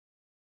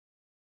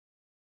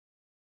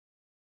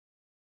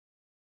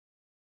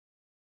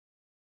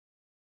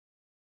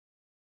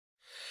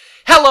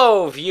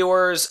Hello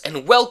viewers,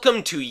 and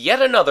welcome to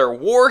yet another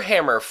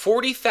Warhammer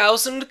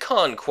 40,000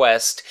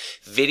 Conquest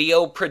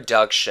video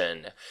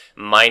production.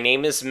 My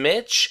name is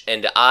Mitch,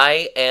 and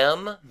I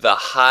am the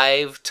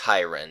Hive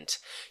Tyrant.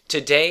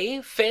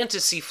 Today,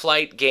 Fantasy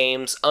Flight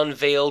Games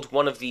unveiled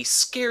one of the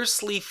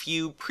scarcely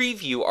few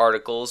preview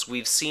articles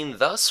we've seen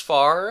thus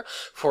far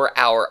for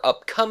our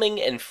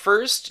upcoming and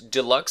first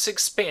Deluxe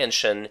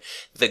Expansion,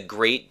 the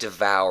Great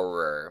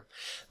Devourer.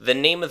 The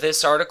name of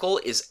this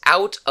article is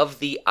Out of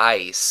the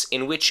Ice,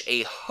 in which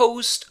a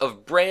host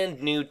of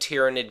brand new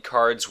Tyrannid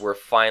cards were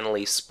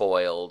finally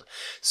spoiled.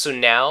 So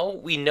now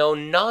we know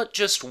not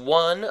just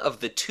one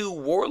of the two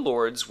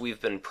warlords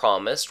we've been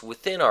promised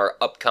within our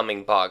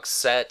upcoming box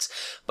set,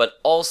 but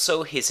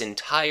also his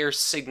entire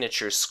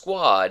signature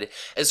squad,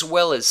 as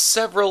well as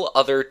several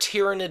other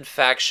Tyrannid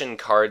faction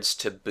cards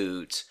to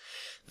boot.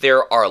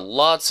 There are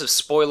lots of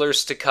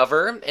spoilers to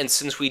cover, and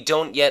since we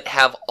don't yet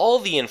have all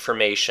the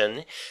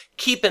information,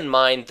 keep in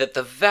mind that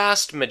the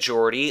vast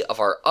majority of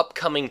our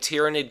upcoming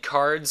Tyrannid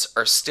cards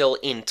are still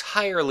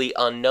entirely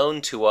unknown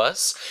to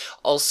us.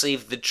 I'll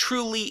save the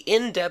truly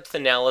in-depth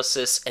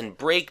analysis and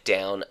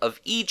breakdown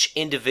of each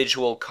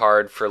individual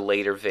card for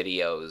later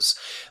videos.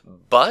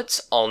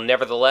 But I'll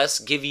nevertheless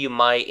give you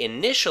my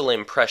initial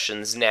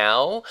impressions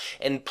now,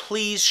 and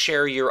please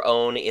share your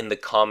own in the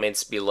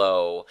comments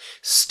below.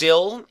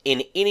 Still,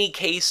 in any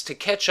case, to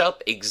catch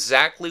up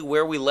exactly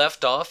where we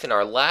left off in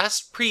our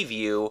last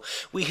preview,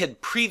 we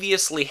had previously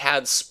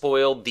had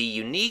spoiled the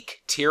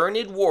unique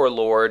Tyrannid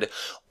warlord,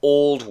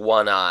 Old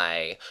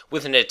One-Eye,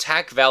 with an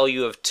attack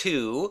value of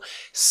 2,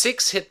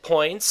 6 hit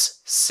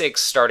points,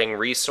 6 starting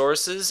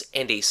resources,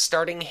 and a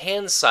starting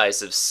hand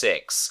size of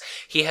 6.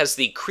 He has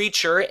the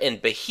creature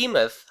and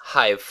behemoth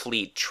Hive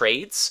Fleet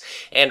traits,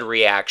 and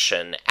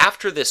reaction.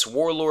 After this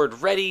warlord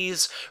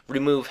readies,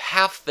 remove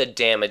half the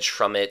damage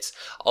from it,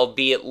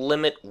 albeit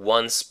limit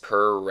once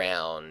per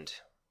round.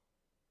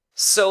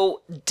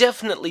 So,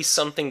 definitely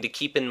something to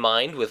keep in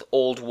mind with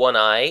Old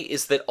One-Eye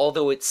is that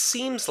although it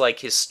seems like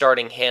his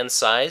starting hand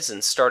size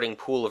and starting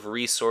pool of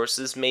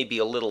resources may be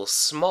a little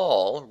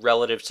small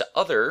relative to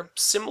other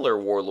similar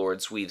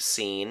warlords we've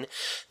seen,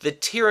 the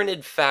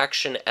Tyrannid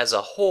faction as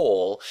a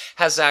whole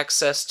has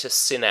access to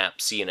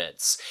synapse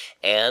units,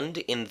 and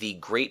in the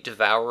Great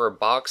Devourer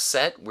box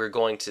set we're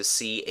going to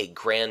see a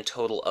grand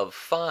total of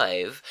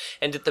 5,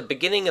 and at the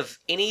beginning of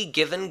any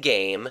given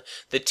game,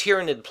 the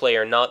Tyrannid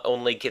player not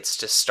only gets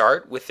to start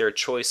with their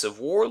choice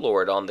of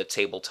warlord on the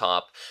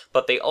tabletop,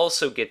 but they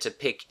also get to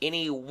pick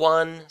any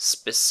one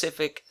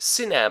specific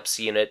synapse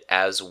unit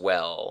as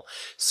well.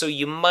 So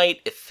you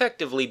might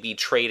effectively be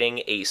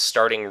trading a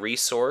starting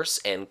resource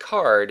and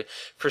card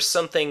for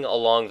something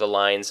along the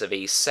lines of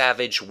a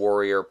Savage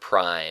Warrior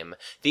Prime,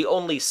 the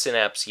only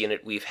synapse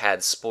unit we've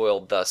had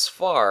spoiled thus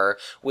far,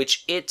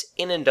 which it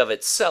in and of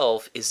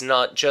itself is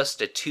not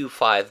just a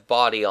 2/5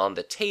 body on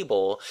the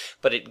table,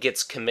 but it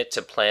gets commit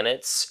to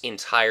planets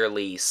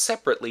entirely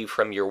separately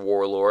from your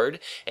warlord,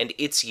 and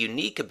its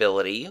unique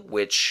ability,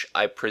 which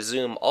I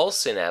presume all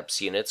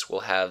synapse units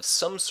will have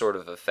some sort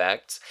of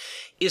effect,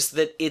 is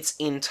that it's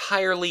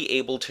entirely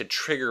able to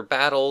trigger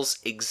battles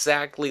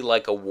exactly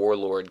like a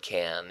warlord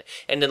can,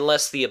 and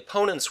unless the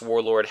opponent's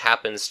warlord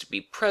happens to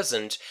be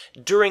present,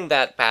 during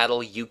that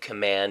battle you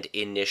command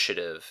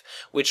initiative,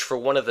 which for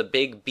one of the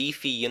big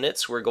beefy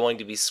units we're going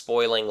to be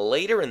spoiling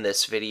later in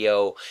this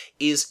video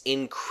is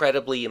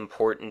incredibly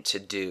important to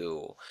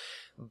do.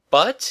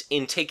 But,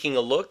 in taking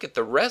a look at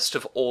the rest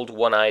of Old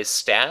One-Eye's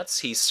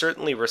stats, he's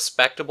certainly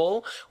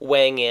respectable,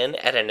 weighing in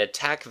at an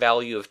attack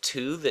value of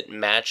 2 that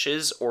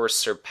matches or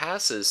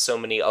surpasses so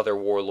many other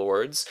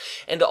warlords,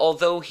 and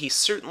although he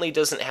certainly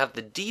doesn't have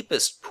the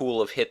deepest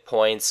pool of hit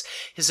points,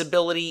 his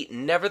ability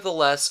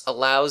nevertheless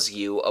allows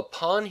you,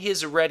 upon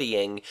his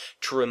readying,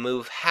 to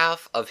remove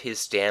half of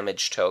his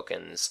damage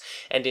tokens.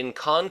 And in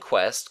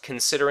Conquest,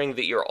 considering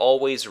that you're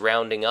always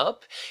rounding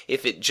up,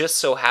 if it just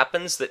so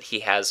happens that he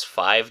has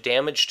 5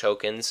 damage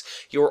tokens,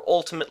 you're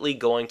ultimately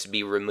going to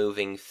be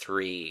removing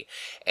 3.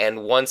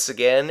 And once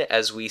again,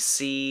 as we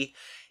see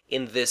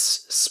in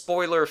this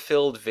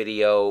spoiler-filled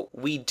video,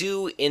 we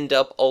do end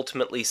up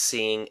ultimately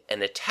seeing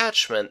an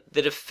attachment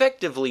that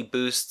effectively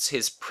boosts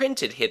his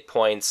printed hit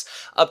points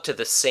up to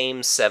the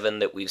same 7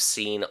 that we've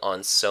seen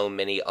on so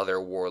many other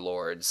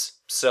warlords.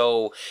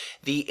 So,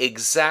 the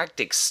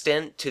exact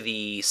extent to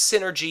the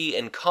synergy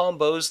and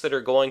combos that are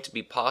going to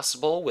be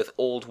possible with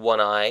Old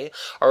One-Eye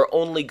are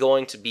only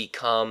going to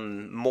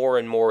become more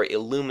and more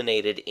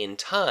illuminated in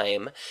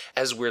time,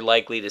 as we're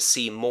likely to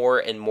see more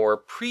and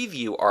more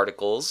preview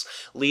articles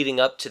leading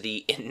up to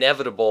the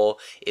inevitable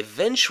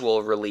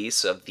eventual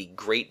release of the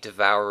Great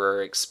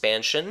Devourer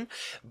expansion.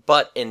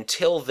 But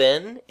until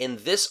then,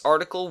 in this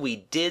article we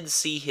did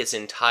see his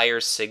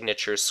entire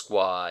signature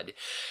squad,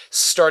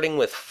 starting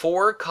with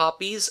 4 copies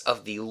copies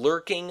of the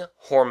Lurking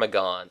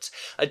Hormigaunt,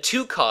 a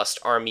 2-cost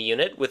army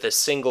unit with a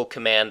single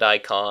command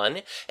icon,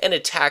 an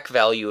attack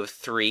value of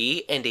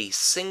 3, and a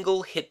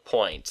single hit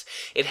point.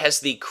 It has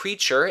the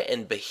creature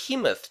and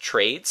behemoth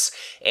traits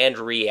and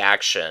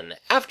reaction.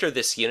 After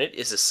this unit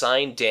is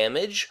assigned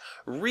damage,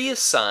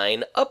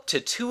 reassign up to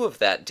 2 of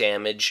that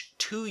damage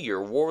to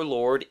your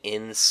warlord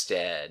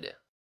instead.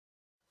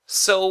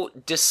 So,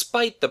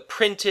 despite the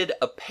printed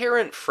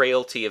apparent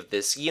frailty of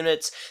this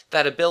unit,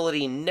 that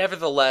ability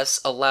nevertheless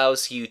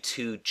allows you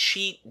to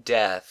cheat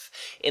death,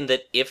 in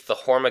that if the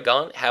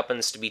Hormigaunt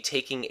happens to be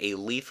taking a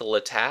lethal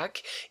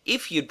attack,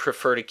 if you'd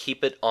prefer to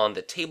keep it on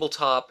the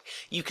tabletop,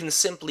 you can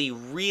simply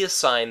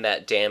reassign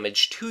that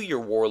damage to your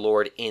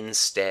warlord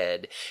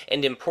instead.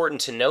 And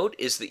important to note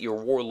is that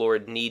your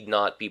warlord need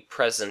not be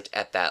present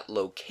at that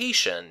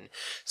location.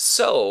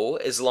 So,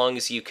 as long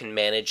as you can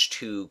manage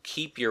to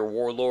keep your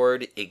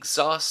warlord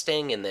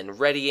exhausting and then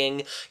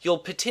readying, you'll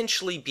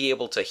potentially be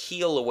able to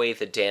heal away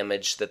the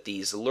damage that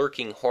these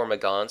Lurking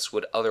Hormigaunts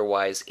would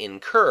otherwise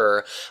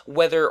incur,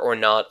 whether or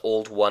not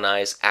Old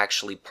One-Eye's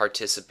actually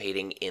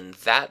participating in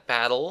that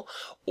battle,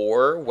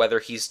 or whether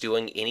he's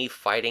doing any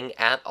fighting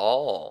at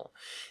all.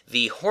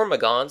 The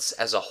Hormigaunts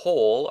as a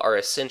whole are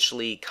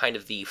essentially kind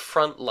of the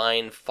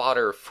frontline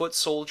fodder foot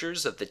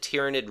soldiers of the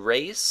Tyranid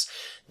race.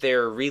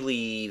 They're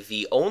really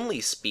the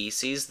only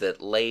species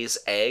that lays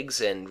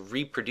eggs and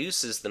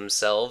reproduces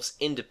themselves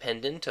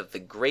independent of the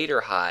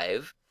greater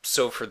hive.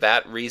 So for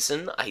that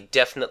reason, I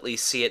definitely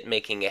see it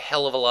making a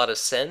hell of a lot of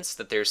sense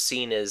that they're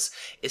seen as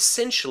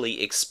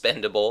essentially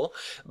expendable,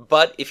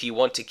 but if you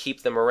want to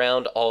keep them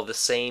around all the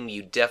same,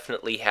 you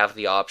definitely have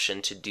the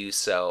option to do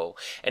so.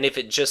 And if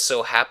it just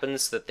so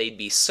happens that they'd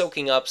be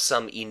soaking up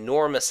some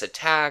enormous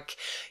attack,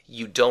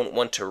 you don't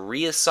want to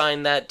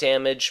reassign that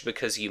damage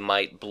because you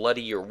might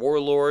bloody your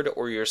warlord,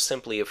 or you're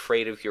simply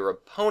afraid of your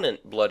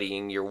opponent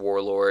bloodying your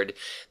warlord,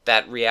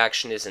 that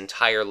reaction is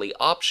entirely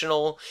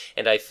optional,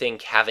 and I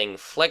think having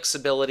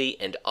flexibility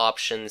and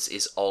options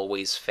is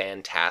always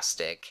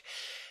fantastic.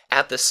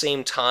 At the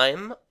same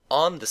time,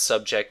 on the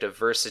subject of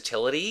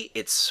versatility,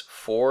 it's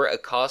for a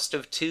cost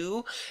of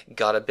 2,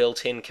 got a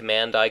built-in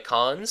command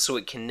icon, so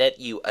it can net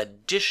you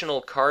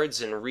additional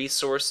cards and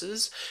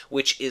resources,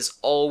 which is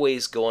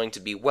always going to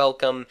be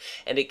welcome,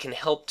 and it can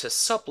help to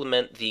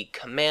supplement the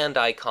command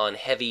icon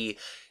heavy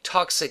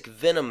toxic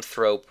venom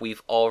thrope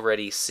we've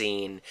already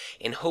seen,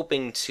 in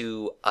hoping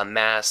to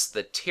amass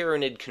the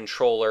Tyranid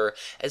controller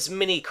as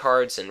many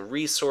cards and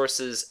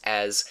resources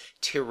as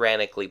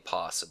tyrannically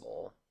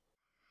possible.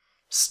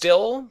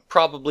 Still,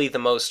 probably the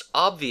most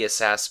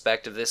obvious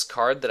aspect of this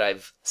card that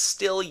I've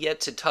still yet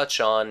to touch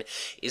on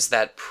is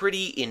that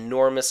pretty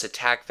enormous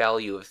attack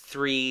value of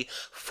 3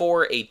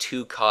 for a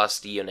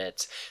 2-cost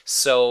unit,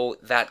 so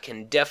that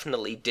can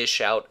definitely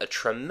dish out a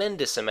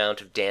tremendous amount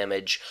of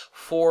damage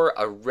for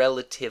a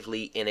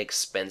relatively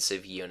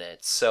inexpensive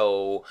unit.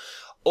 So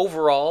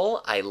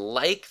overall, I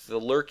like the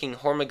Lurking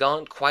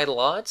Hormigaunt quite a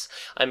lot.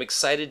 I'm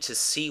excited to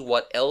see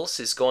what else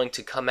is going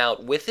to come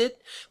out with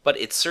it, but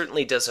it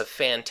certainly does a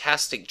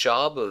fantastic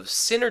job of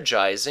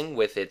synergizing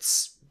with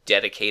its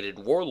dedicated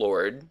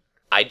warlord.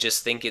 I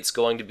just think it's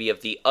going to be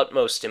of the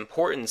utmost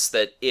importance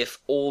that if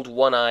Old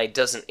One-Eye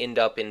doesn't end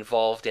up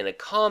involved in a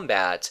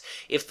combat,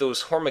 if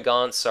those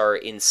Hormigaunts are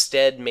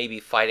instead maybe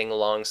fighting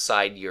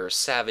alongside your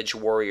Savage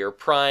Warrior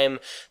Prime,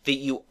 that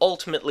you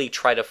ultimately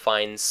try to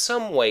find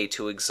some way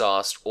to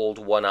exhaust Old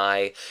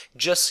One-Eye,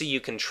 just so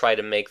you can try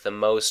to make the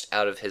most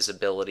out of his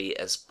ability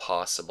as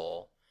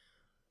possible.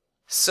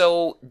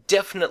 So,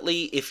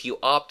 definitely, if you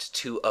opt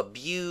to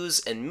abuse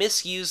and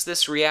misuse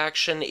this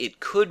reaction, it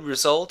could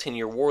result in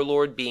your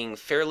warlord being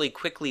fairly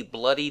quickly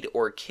bloodied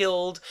or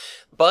killed,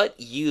 but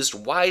used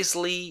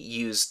wisely,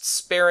 used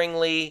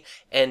sparingly,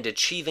 and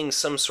achieving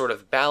some sort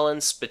of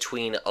balance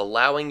between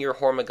allowing your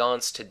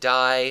Hormigaunts to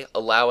die,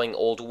 allowing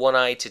Old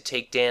One-Eye to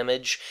take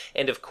damage,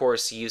 and of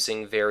course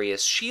using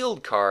various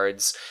shield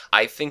cards,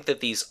 I think that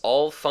these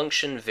all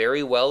function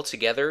very well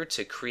together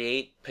to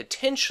create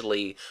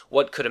potentially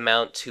what could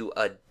amount to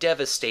a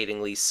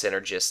devastatingly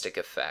synergistic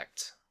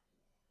effect.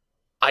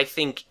 I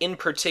think, in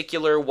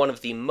particular, one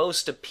of the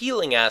most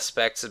appealing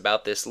aspects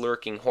about this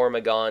Lurking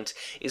Hormigaunt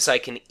is I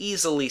can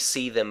easily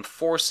see them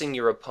forcing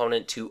your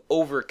opponent to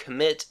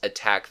overcommit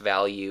attack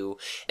value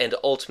and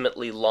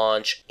ultimately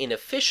launch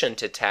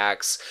inefficient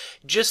attacks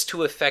just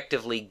to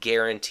effectively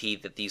guarantee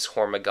that these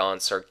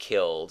Hormigaunts are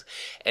killed.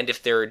 And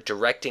if they're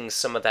directing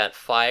some of that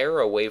fire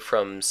away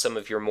from some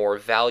of your more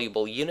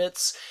valuable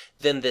units,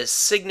 then this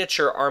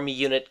signature army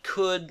unit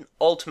could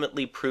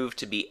ultimately prove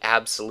to be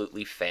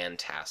absolutely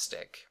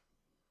fantastic.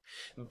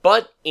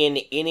 But in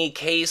any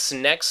case,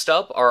 next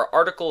up, our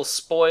article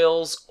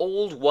spoils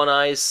Old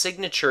One-Eye's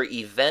signature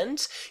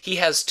event. He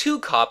has 2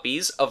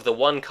 copies of the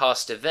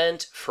 1-cost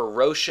event,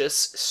 Ferocious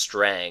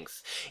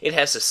Strength. It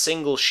has a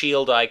single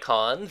shield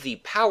icon,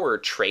 the power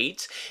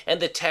trait, and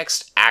the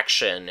text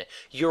action.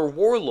 Your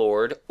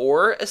warlord,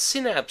 or a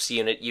synapse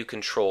unit you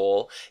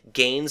control,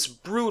 gains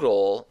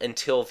brutal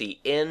until the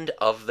end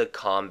of the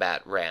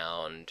combat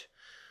round.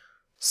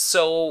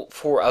 So,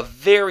 for a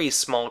very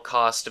small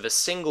cost of a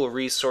single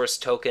resource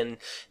token,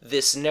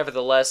 this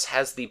nevertheless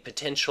has the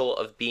potential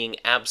of being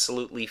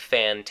absolutely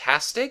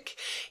fantastic,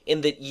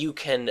 in that you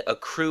can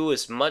accrue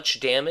as much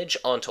damage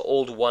onto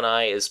Old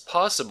One-Eye as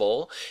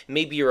possible.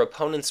 Maybe your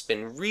opponent's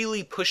been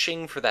really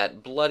pushing for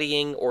that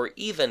bloodying or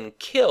even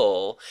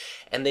kill,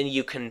 and then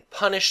you can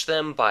punish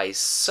them by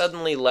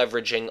suddenly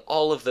leveraging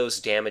all of those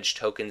damage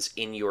tokens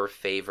in your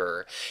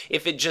favor.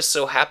 If it just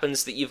so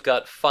happens that you've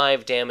got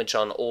 5 damage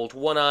on Old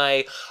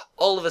One-Eye,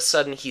 all of a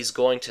sudden he's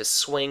going to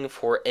swing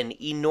for an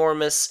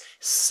enormous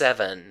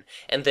 7.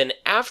 And then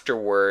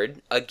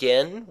afterward,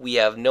 again, we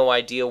have no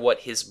idea what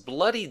his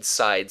bloodied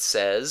side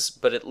says,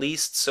 but at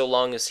least so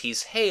long as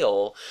he's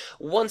hale,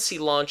 once he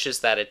launches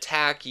that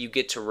attack, you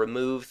get to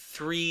remove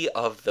 3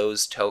 of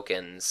those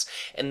tokens.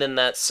 And then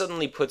that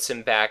suddenly puts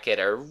him back at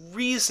a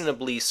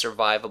reasonably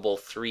survivable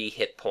 3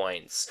 hit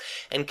points.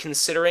 And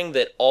considering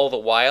that all the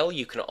while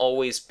you can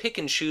always pick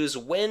and choose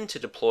when to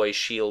deploy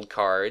shield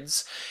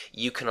cards,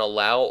 you can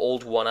allow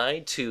Old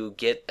One-Eye to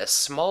get a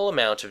small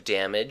amount of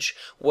damage,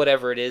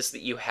 whatever it is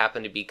that you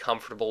happen to be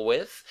comfortable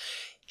with,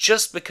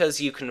 just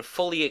because you can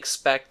fully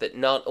expect that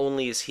not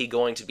only is he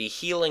going to be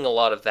healing a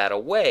lot of that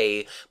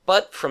away,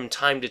 but from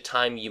time to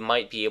time you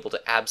might be able to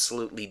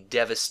absolutely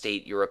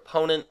devastate your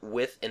opponent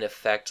with an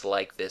effect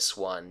like this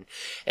one.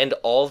 And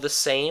all the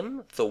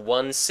same, the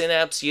one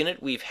Synapse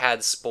unit we've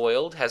had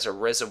spoiled has a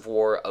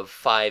reservoir of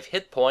 5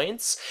 hit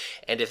points,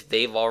 and if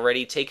they've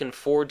already taken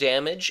 4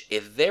 damage,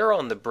 if they're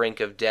on the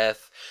brink of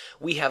death,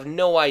 we have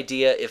no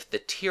idea if the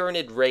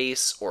Tyranid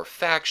race or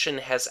faction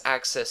has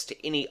access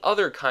to any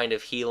other kind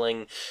of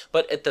healing,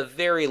 but at the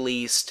very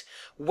least,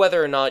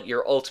 whether or not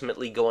you're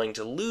ultimately going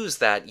to lose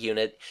that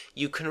unit,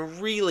 you can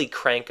really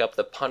crank up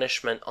the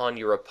punishment on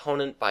your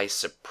opponent by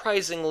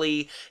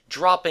surprisingly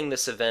dropping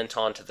this event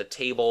onto the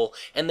table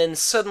and then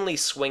suddenly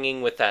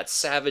swinging with that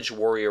Savage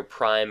Warrior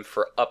Prime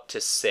for up to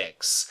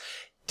 6.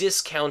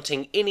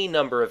 Discounting any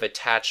number of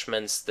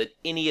attachments that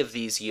any of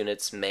these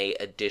units may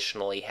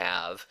additionally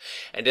have.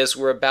 And as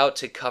we're about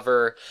to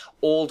cover,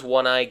 Old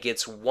One-Eye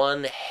gets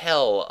one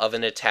hell of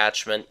an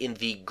attachment in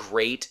the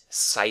Great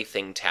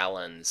Scything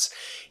Talons.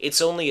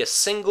 It's only a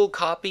single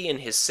copy in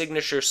his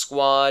signature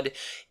squad,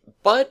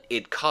 but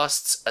it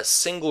costs a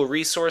single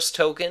resource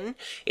token,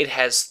 it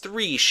has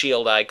 3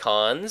 shield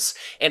icons,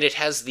 and it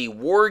has the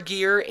War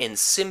Gear and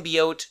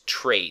Symbiote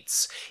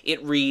traits.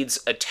 It reads,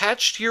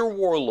 attached to your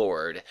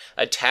Warlord,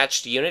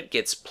 attached unit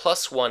gets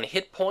 +1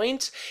 hit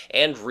point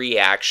and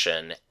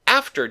reaction.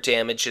 After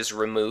damage is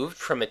removed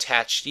from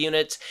attached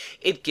unit,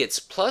 it gets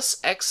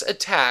 +X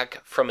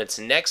attack from its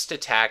next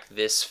attack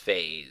this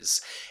phase.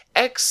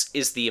 X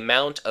is the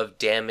amount of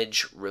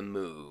damage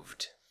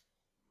removed.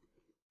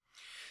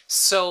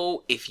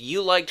 So, if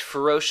you liked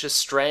Ferocious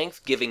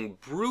Strength giving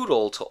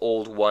Brutal to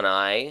Old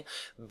One-Eye,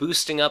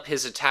 boosting up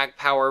his attack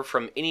power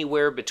from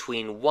anywhere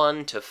between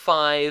 1 to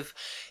 5,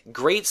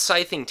 Great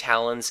Scything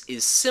Talons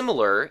is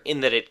similar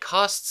in that it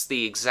costs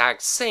the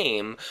exact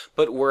same,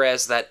 but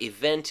whereas that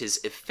event is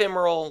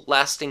ephemeral,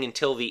 lasting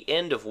until the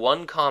end of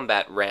 1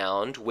 combat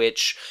round,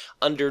 which,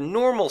 under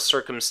normal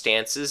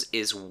circumstances,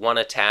 is 1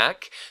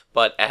 attack,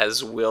 but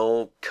as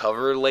we'll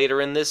cover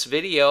later in this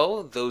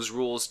video, those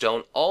rules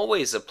don't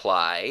always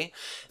apply.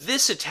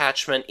 This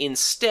attachment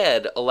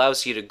instead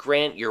allows you to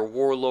grant your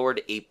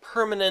Warlord a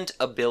permanent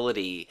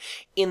ability,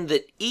 in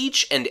that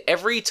each and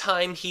every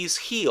time he's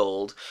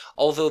healed,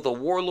 although the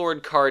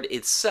Warlord card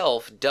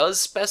itself does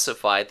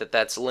specify that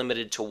that's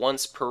limited to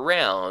once per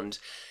round,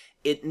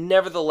 it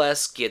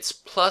nevertheless gets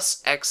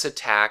 +X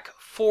attack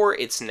for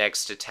its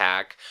next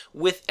attack,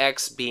 with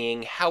X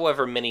being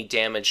however many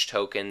damage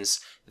tokens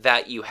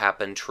that you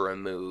happen to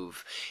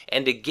remove.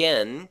 And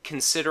again,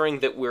 considering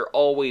that we're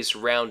always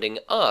rounding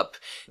up,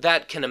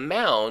 that can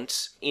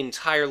amount,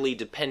 entirely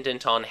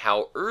dependent on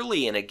how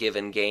early in a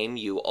given game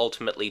you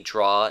ultimately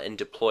draw and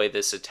deploy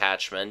this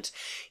attachment,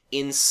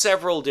 in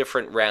several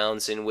different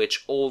rounds in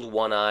which Old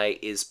One-Eye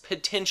is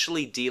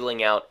potentially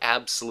dealing out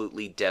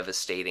absolutely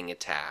devastating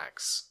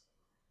attacks.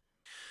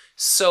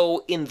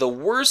 So, in the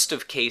worst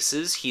of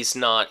cases, he's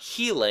not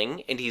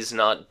healing, and he's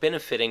not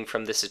benefiting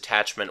from this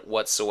attachment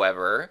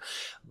whatsoever,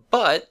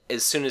 but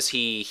as soon as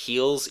he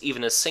heals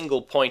even a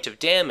single point of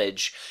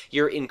damage,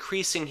 you're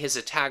increasing his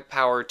attack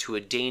power to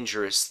a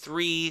dangerous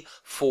 3,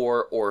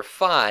 4, or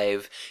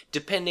 5,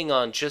 depending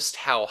on just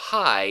how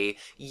high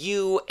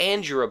you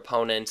and your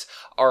opponent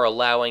are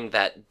allowing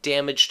that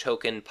damage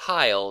token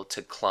pile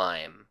to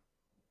climb.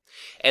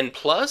 And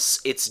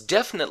plus, it's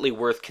definitely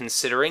worth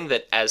considering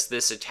that as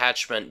this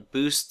attachment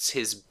boosts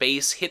his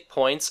base hit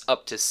points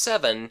up to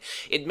 7,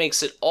 it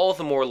makes it all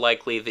the more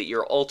likely that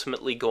you're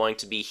ultimately going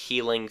to be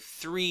healing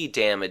 3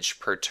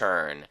 damage per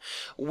turn,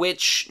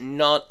 which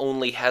not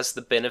only has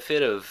the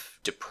benefit of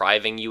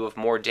depriving you of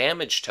more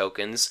damage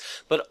tokens,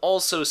 but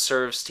also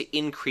serves to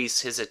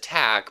increase his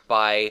attack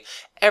by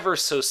ever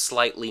so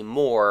slightly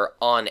more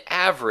on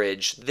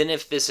average than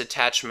if this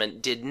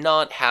attachment did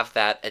not have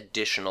that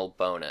additional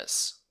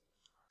bonus.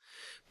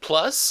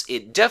 Plus,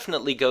 it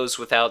definitely goes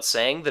without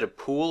saying that a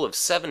pool of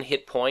 7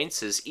 hit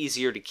points is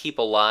easier to keep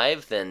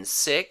alive than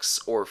 6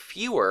 or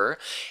fewer,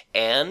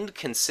 and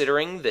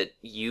considering that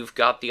you've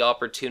got the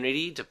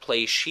opportunity to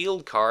play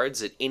shield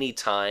cards at any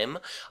time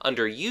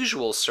under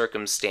usual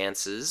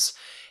circumstances,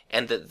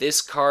 and that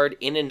this card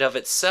in and of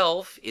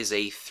itself is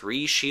a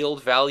 3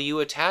 shield value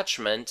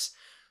attachment,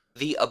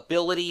 the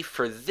ability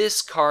for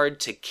this card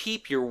to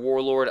keep your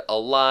warlord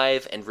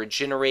alive and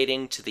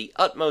regenerating to the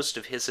utmost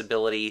of his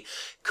ability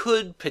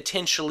could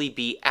potentially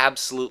be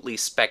absolutely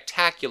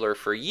spectacular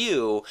for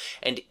you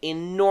and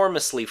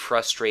enormously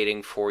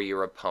frustrating for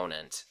your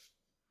opponent.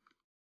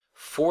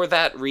 For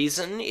that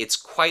reason, it's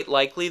quite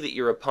likely that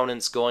your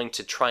opponent's going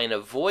to try and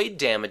avoid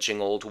damaging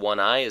Old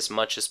One-Eye as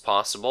much as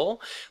possible,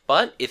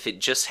 but if it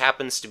just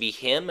happens to be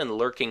him and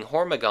lurking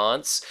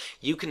Hormagaunts,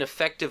 you can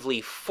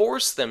effectively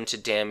force them to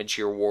damage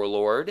your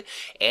warlord,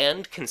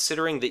 and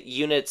considering that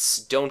units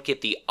don't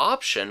get the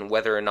option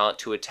whether or not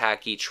to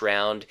attack each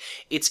round,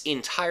 it's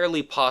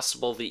entirely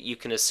possible that you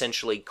can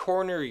essentially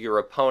corner your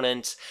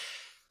opponent,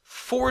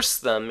 force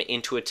them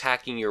into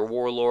attacking your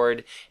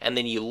warlord, and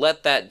then you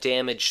let that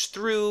damage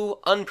through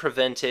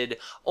unprevented,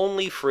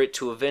 only for it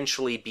to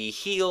eventually be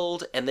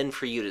healed, and then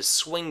for you to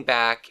swing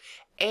back,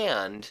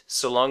 and,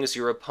 so long as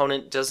your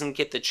opponent doesn't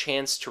get the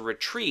chance to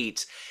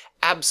retreat,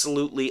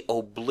 absolutely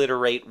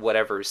obliterate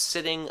whatever's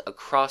sitting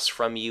across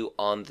from you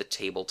on the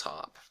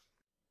tabletop.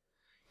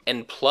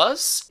 And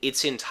plus,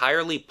 it's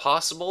entirely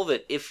possible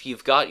that if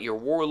you've got your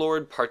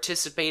warlord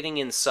participating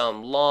in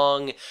some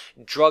long,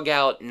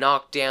 drug-out,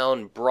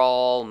 knockdown,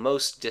 brawl,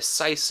 most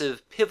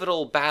decisive,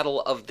 pivotal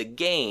battle of the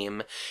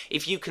game,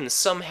 if you can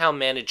somehow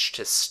manage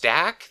to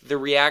stack the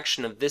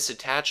reaction of this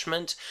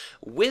attachment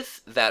with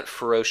that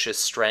Ferocious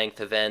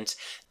Strength event,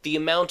 the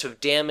amount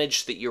of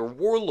damage that your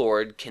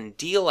warlord can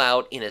deal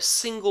out in a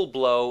single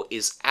blow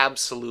is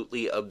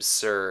absolutely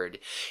absurd,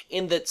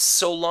 in that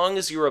so long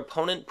as your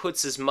opponent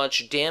puts as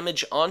much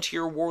damage onto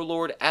your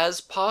warlord as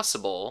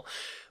possible,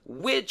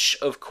 which,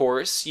 of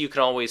course, you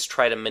can always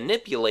try to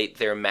manipulate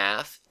their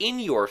math in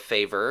your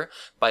favor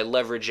by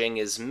leveraging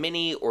as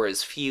many or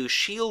as few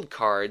shield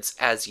cards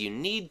as you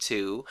need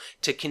to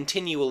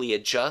continually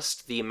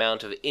adjust the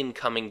amount of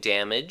incoming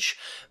damage,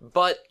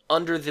 but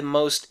under the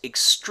most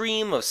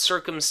extreme of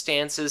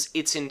circumstances,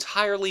 it's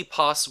entirely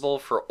possible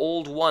for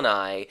Old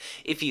One-Eye,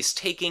 if he's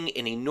taking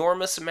an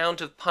enormous amount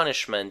of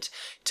punishment,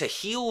 to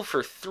heal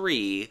for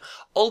 3,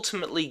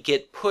 ultimately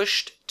get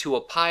pushed to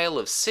a pile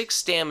of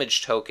 6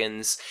 damage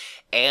tokens,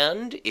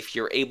 and if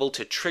you're able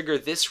to trigger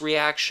this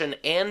reaction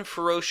and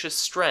Ferocious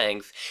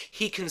Strength,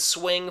 he can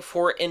swing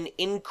for an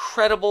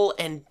incredible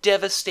and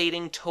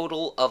devastating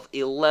total of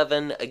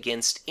 11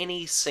 against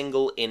any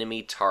single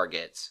enemy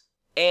target.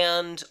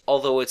 And,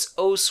 although it's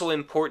oh so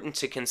important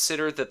to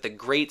consider that the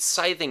Great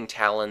Scything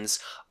Talons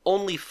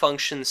only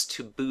functions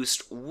to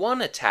boost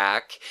 1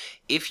 attack,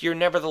 if you're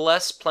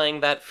nevertheless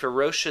playing that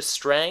Ferocious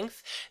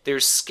Strength,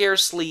 there's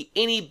scarcely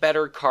any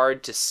better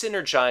card to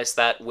synergize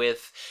that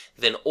with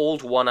than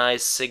Old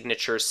One-Eye's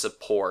signature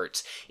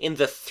support, in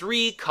the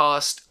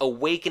 3-cost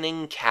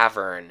Awakening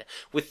Cavern,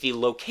 with the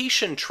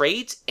location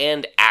trait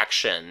and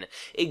action.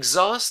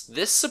 Exhaust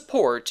this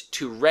support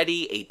to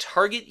ready a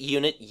target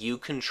unit you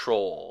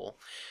control.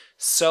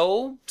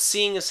 So,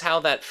 seeing as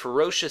how that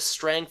Ferocious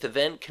Strength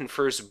event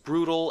confers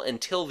brutal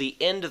until the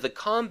end of the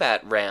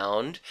combat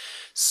round,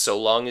 so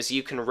long as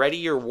you can ready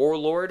your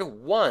warlord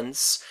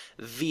once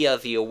via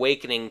the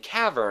Awakening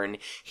Cavern,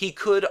 he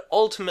could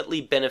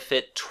ultimately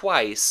benefit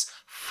twice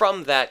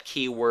from that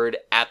keyword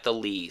at the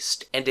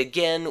least. And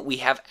again, we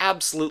have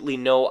absolutely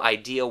no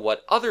idea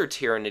what other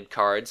Tyranid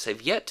cards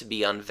have yet to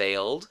be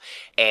unveiled,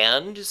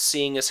 and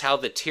seeing as how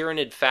the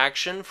Tyranid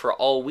faction, for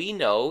all we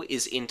know,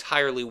 is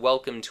entirely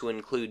welcome to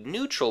include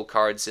neutral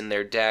cards in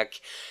their deck,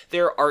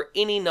 there are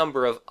any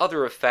number of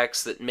other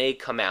effects that may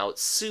come out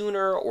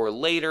sooner or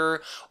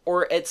later,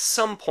 or at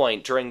some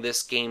point during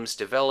this game's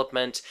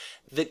development,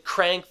 that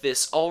crank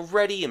this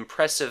already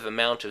impressive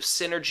amount of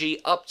synergy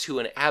up to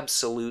an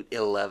absolute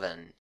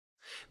 11.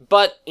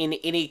 But in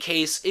any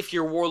case, if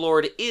your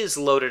warlord is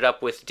loaded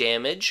up with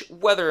damage,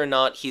 whether or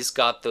not he's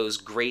got those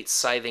great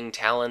Scything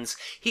Talons,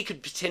 he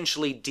could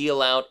potentially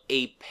deal out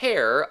a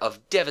pair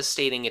of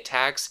devastating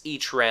attacks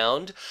each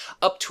round,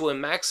 up to a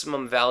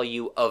maximum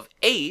value of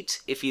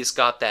 8 if he's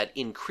got that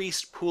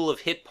increased pool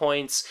of hit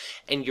points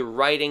and you're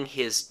riding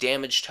his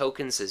damage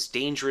tokens as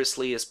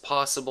dangerously as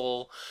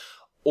possible.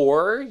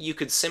 Or you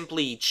could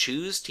simply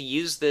choose to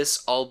use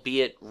this,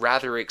 albeit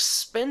rather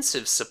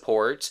expensive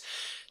support,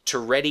 to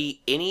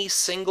ready any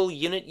single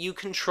unit you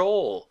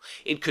control.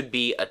 It could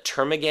be a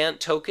Termagant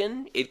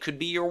token, it could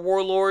be your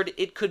warlord,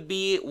 it could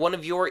be one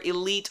of your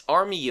elite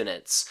army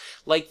units,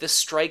 like the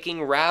Striking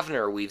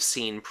Ravner we've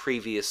seen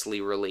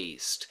previously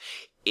released.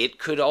 It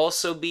could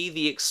also be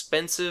the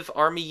expensive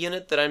army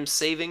unit that I'm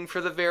saving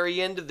for the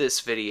very end of this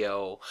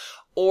video.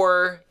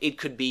 Or it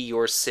could be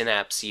your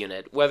Synapse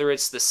unit, whether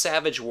it's the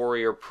Savage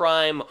Warrior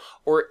Prime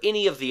or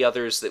any of the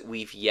others that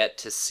we've yet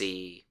to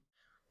see.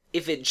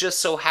 If it just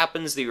so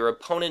happens that your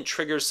opponent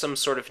triggers some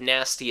sort of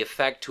nasty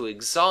effect to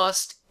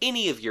exhaust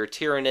any of your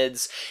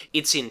Tyranids,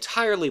 it's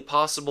entirely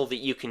possible that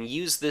you can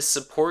use this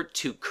support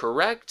to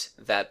correct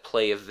that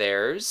play of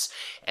theirs,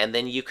 and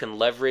then you can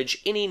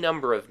leverage any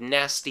number of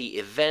nasty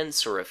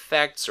events or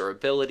effects or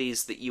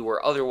abilities that you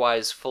were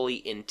otherwise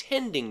fully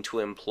intending to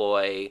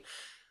employ,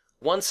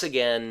 once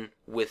again,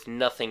 with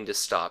nothing to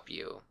stop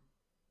you.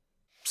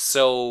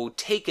 So,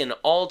 taken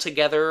all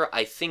together,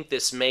 I think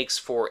this makes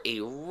for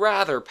a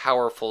rather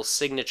powerful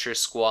signature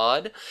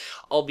squad.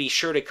 I'll be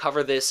sure to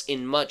cover this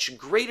in much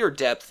greater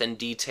depth and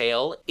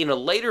detail in a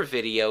later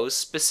video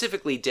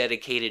specifically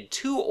dedicated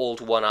to Old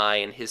One-Eye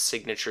and his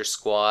signature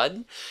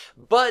squad,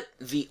 but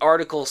the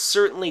article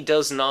certainly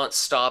does not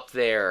stop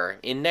there.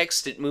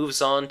 Next, it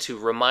moves on to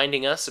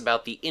reminding us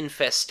about the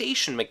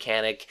infestation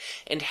mechanic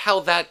and how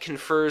that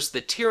confers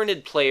the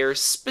Tyranid player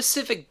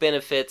specific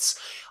benefits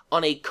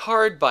on a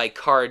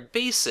card-by-card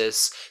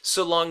basis,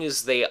 so long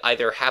as they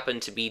either happen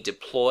to be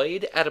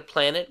deployed at a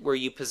planet where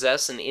you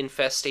possess an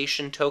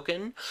infestation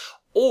token,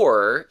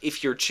 or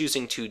if you're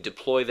choosing to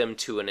deploy them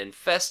to an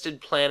infested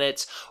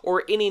planet,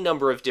 or any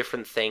number of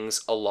different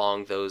things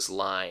along those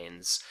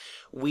lines.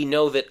 We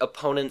know that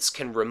opponents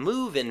can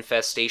remove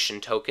infestation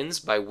tokens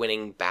by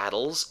winning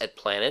battles at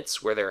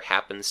planets where there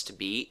happens to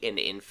be an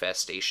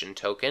infestation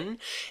token,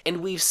 and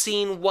we've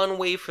seen one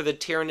way for the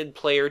Tyranid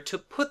player to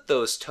put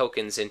those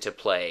tokens into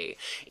play,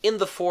 in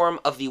the form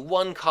of the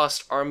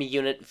 1-cost army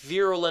unit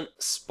Virulent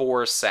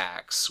Spore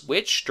Sacs,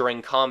 which,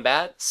 during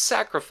combat,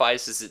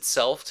 sacrifices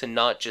itself to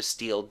not just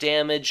deal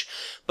damage,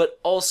 but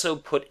also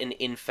put an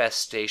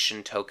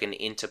infestation token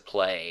into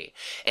play.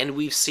 And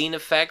we've seen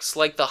effects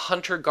like the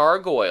Hunter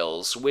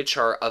Gargoyles, which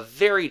are a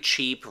very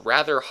cheap,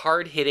 rather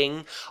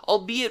hard-hitting,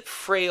 albeit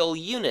frail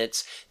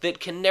unit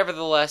that can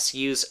nevertheless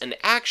use an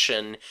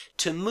action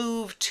to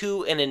move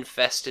to an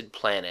infested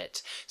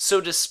planet.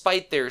 So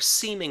despite their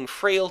seeming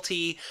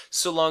frailty,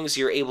 so long as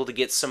you're able to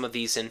get some of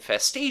these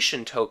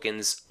infestation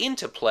tokens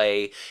into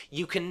play,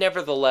 you can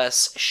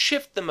nevertheless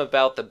shift them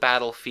about the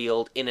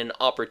battlefield in an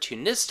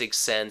opportunistic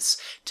sense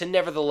to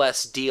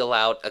nevertheless deal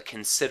out a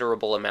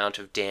considerable amount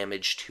of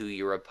damage to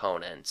your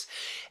opponent.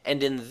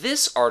 And in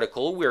this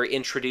article, we're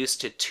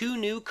introduced to 2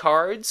 new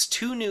cards,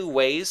 2 new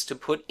ways to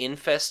put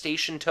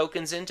infestation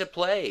tokens into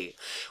play.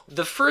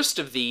 The first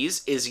of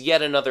these is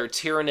yet another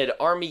Tyranid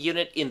army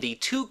unit in the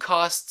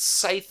 2-cost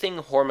Scything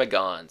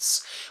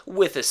Hormagaunts,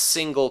 with a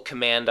single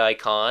command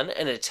icon,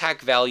 an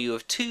attack value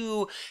of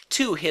 2,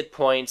 2 hit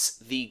points,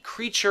 the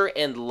Creature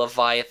and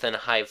Leviathan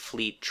Hive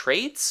Fleet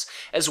traits,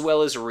 as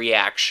well as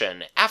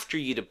reaction. After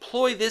you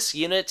deploy this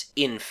unit,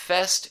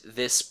 infest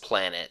this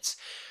planet.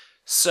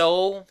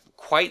 So,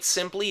 quite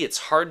simply, it's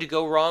hard to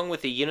go wrong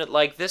with a unit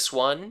like this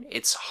one.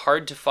 It's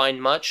hard to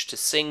find much to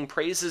sing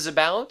praises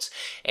about,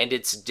 and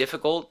it's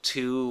difficult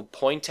to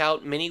point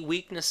out many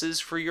weaknesses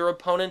for your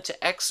opponent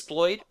to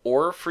exploit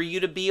or for you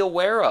to be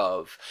aware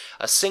of.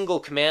 A single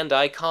command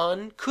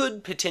icon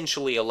could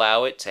potentially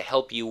allow it to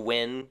help you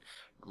win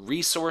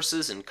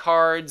resources and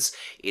cards.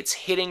 It's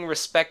hitting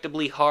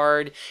respectably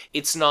hard.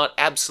 It's not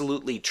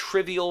absolutely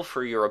trivial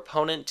for your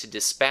opponent to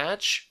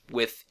dispatch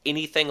with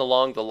anything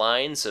along the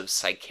lines of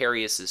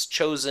Sicarius's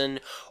Chosen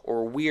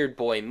or Weird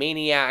Boy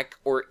Maniac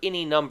or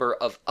any number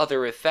of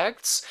other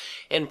effects.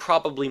 And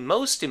probably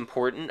most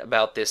important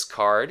about this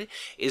card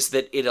is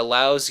that it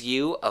allows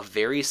you a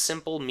very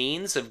simple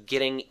means of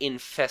getting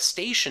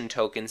infestation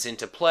tokens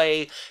into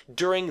play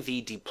during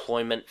the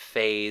deployment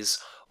phase,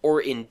 or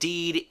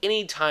indeed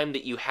any time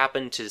that you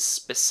happen to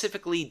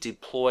specifically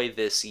deploy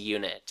this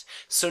unit.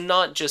 So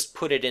not just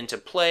put it into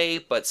play,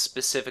 but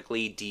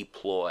specifically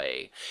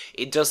deploy.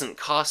 It doesn't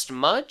cost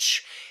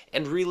much,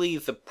 and really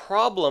the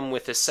problem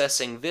with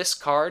assessing this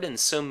card and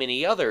so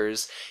many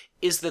others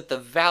is that the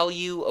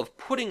value of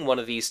putting one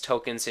of these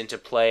tokens into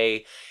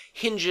play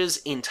hinges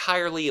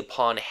entirely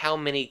upon how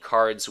many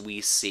cards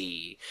we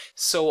see.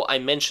 So I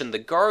mentioned the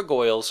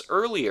Gargoyles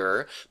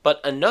earlier,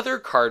 but another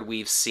card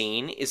we've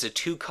seen is a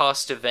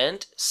 2-cost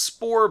event,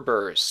 Spore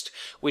Burst,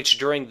 which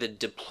during the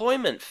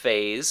deployment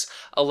phase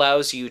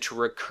allows you to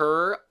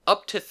recur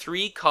up to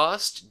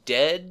 3-cost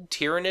dead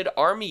Tyranid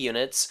army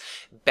units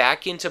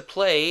back into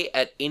play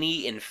at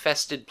any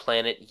infested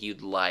planet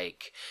you'd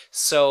like.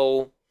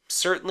 So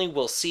certainly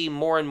we'll see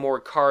more and more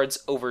cards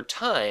over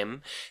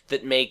time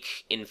that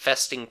make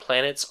infesting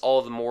planets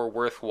all the more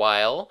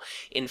worthwhile.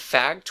 In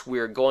fact,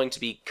 we're going to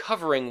be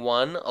covering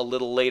one a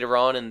little later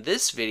on in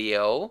this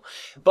video.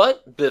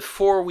 But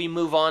before we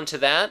move on to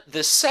that,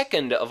 the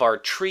second of our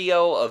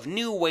trio of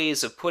new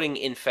ways of putting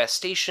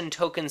infestation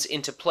tokens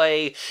into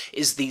play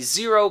is the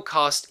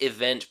 0-cost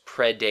event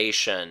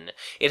Predation.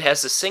 It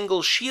has a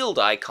single shield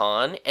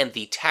icon and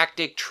the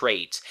tactic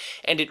trait,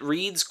 and it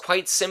reads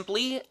quite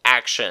simply,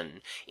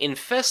 Action.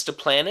 Infest a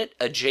planet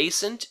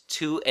adjacent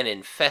to an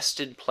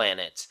infested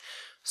planet.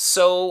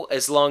 So,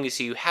 as long as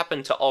you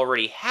happen to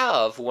already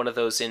have one of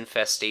those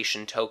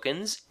infestation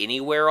tokens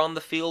anywhere on the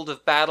field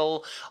of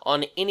battle,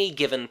 on any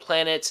given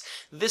planet,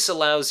 this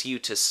allows you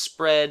to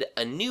spread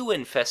a new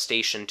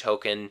infestation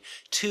token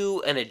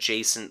to an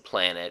adjacent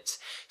planet.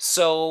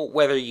 So,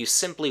 whether you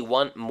simply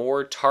want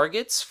more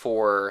targets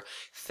for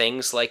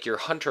things like your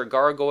hunter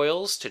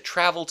gargoyles to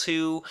travel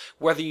to,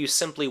 whether you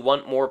simply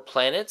want more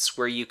planets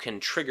where you can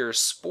trigger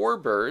Spore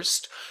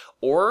Burst,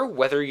 or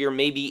whether you're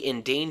maybe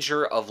in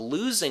danger of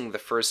losing the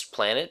first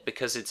planet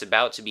because it's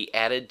about to be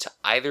added to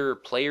either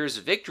player's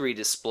victory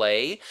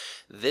display,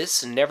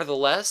 this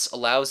nevertheless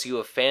allows you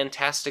a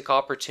fantastic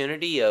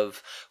opportunity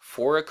of,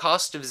 for a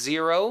cost of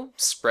 0,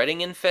 spreading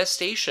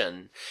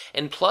infestation.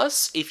 And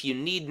plus, if you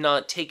need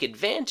not take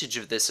advantage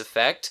of this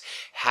effect,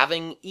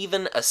 having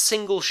even a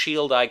single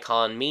shield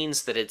icon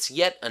means that it's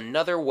yet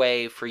another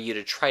way for you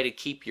to try to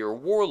keep your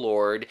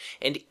warlord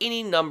and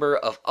any number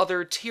of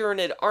other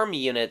Tyranid army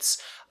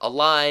units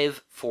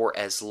alive for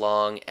as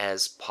long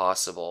as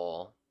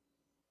possible.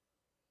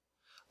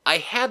 I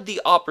had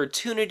the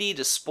opportunity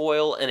to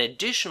spoil an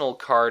additional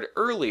card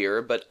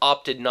earlier, but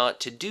opted not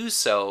to do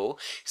so,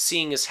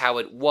 seeing as how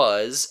it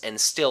was, and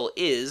still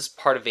is,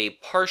 part of a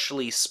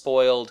partially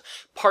spoiled,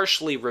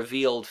 partially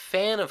revealed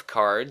fan of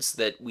cards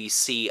that we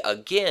see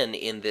again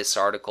in this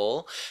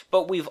article,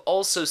 but we've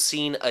also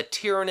seen a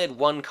Tyranid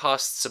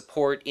 1-cost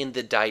support in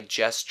the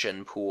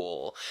Digestion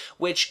pool,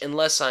 which,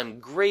 unless I'm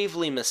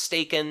gravely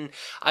mistaken,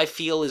 I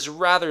feel is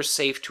rather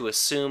safe to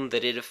assume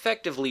that it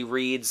effectively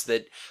reads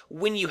that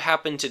when you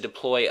happen to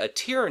deploy a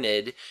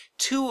Tyranid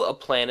to a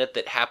planet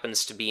that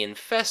happens to be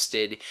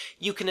infested,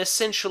 you can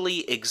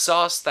essentially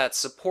exhaust that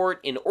support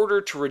in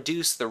order to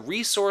reduce the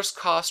resource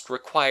cost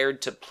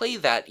required to play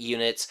that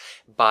unit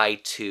by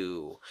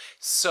 2.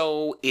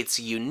 So it's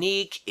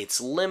unique, it's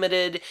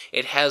limited,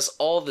 it has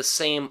all the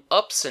same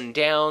ups and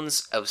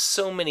downs of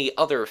so many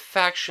other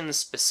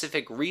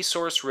faction-specific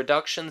resource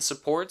reduction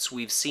supports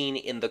we've seen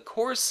in the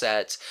core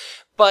set,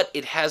 but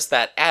it has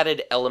that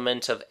added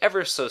element of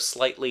ever so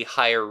slightly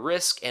higher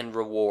risk and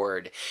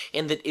reward,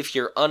 in that if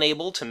you're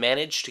unable to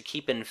manage to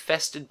keep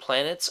infested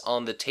planets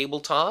on the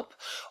tabletop,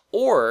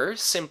 or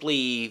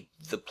simply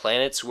the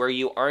planets where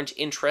you aren't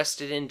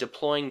interested in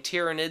deploying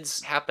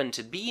Tyranids happen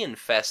to be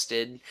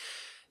infested,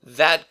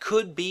 that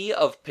could be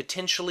of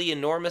potentially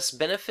enormous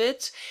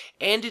benefit,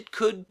 and it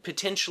could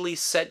potentially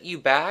set you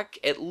back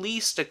at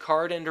least a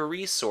card and a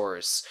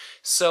resource.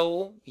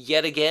 So,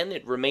 yet again,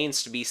 it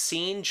remains to be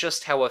seen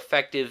just how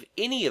effective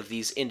any of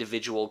these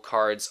individual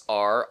cards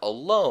are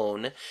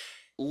alone,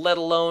 let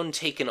alone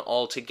taken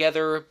all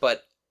together,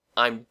 but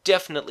I'm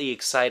definitely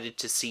excited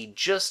to see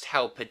just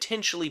how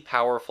potentially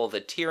powerful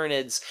the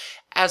Tyranids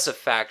as a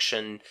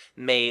faction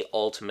may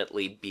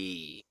ultimately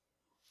be.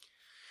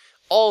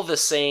 All the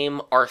same,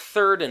 our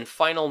third and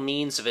final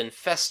means of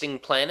infesting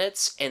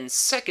planets, and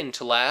second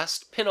to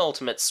last,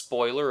 penultimate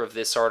spoiler of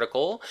this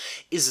article,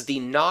 is the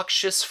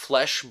Noxious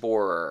Flesh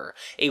Borer,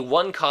 a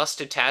 1-cost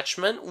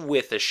attachment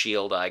with a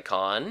shield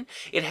icon.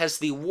 It has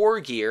the War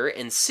Gear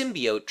and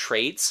Symbiote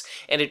traits,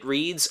 and it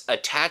reads,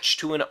 attached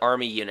to an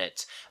army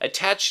unit.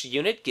 Attached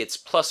unit gets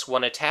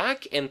 +1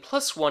 attack and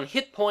 +1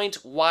 hit point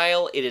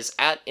while it is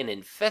at an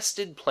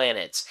infested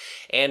planet,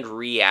 and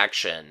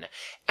reaction.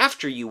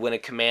 After you win a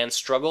command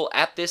struggle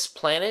at this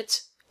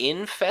planet,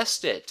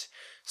 infest it.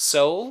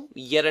 So,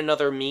 yet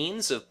another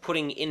means of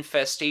putting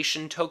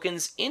infestation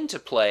tokens into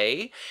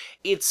play.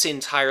 It's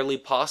entirely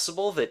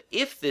possible that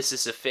if this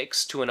is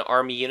affixed to an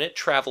army unit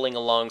traveling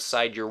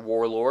alongside your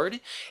warlord,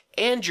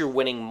 and you're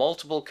winning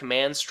multiple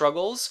command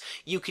struggles,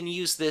 you can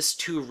use this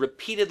to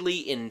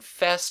repeatedly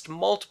infest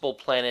multiple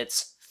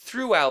planets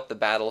throughout the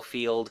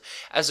battlefield,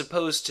 as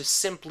opposed to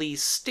simply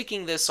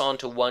sticking this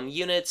onto one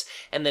unit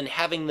and then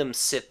having them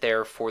sit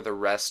there for the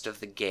rest of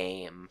the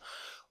game.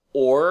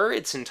 Or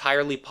it's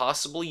entirely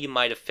possible you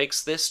might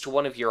affix this to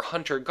one of your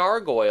hunter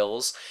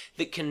gargoyles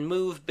that can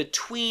move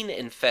between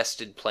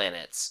infested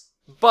planets.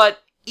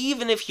 But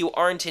even if you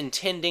aren't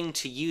intending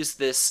to use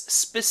this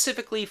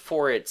specifically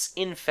for its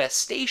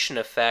infestation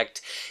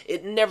effect,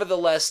 it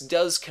nevertheless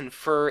does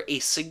confer a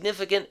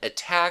significant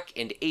attack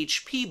and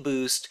HP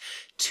boost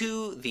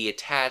to the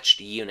attached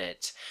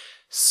unit.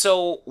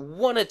 So,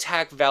 one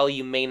attack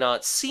value may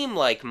not seem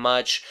like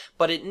much,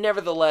 but it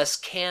nevertheless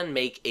can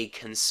make a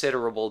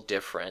considerable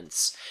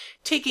difference.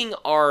 Taking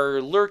our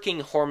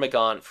Lurking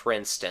Hormigaunt, for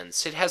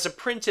instance, it has a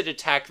printed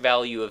attack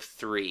value of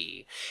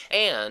 3,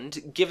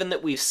 and given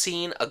that we've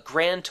seen a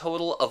grand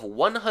total of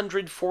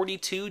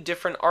 142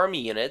 different army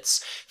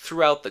units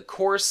throughout the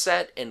core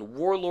set and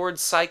warlord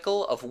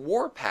cycle of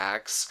war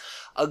packs,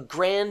 a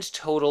grand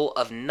total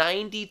of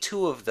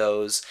 92 of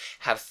those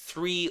have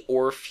 3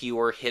 or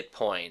fewer hit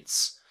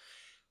points.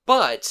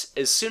 But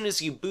as soon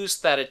as you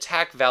boost that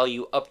attack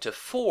value up to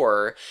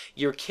 4,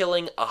 you're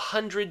killing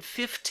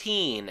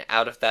 115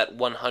 out of that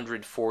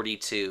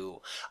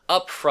 142,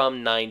 up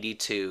from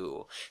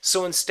 92.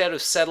 So instead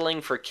of settling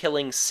for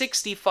killing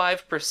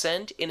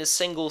 65% in a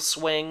single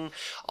swing,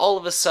 all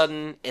of a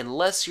sudden,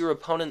 unless your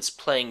opponent's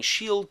playing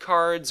shield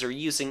cards or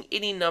using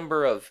any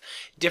number of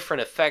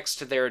different effects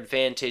to their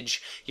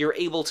advantage, you're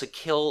able to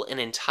kill an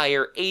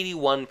entire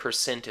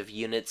 81% of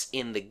units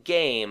in the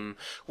game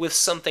with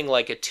something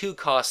like a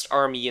 2-cost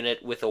army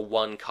unit with a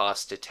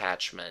 1-cost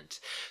attachment.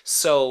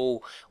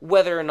 So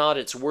whether or not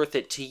it's worth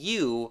it to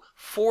you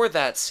for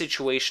that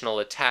situational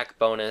attack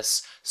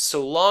bonus,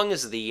 so long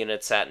as the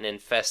unit's at an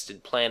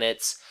infested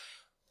planet,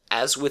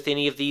 as with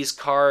any of these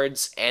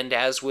cards, and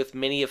as with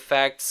many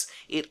effects,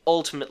 it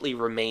ultimately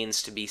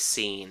remains to be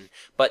seen,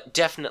 but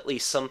definitely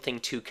something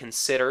to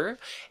consider,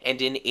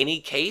 and in any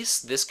case,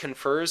 this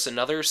confers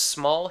another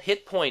small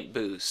hit point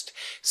boost,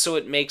 so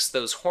it makes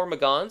those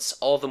Hormagaunts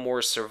all the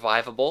more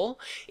survivable.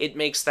 It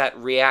makes that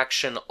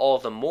reaction all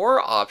the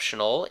more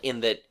optional, in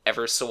that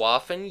ever so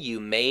often you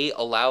may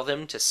allow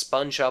them to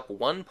sponge up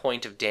 1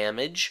 point of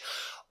damage,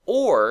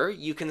 or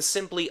you can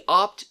simply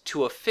opt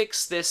to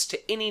affix this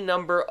to any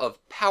number of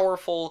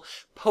powerful,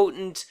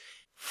 potent,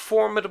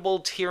 formidable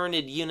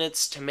Tyranid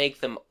units to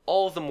make them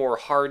all the more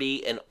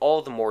hardy and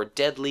all the more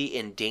deadly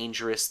and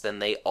dangerous than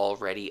they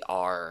already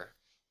are.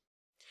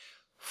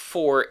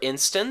 For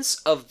instance,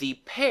 of the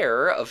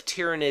pair of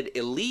Tyranid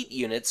elite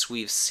units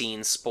we've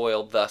seen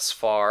spoiled thus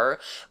far,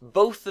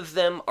 both of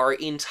them are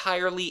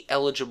entirely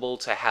eligible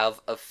to have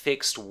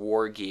affixed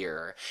war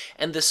gear,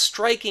 and the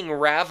Striking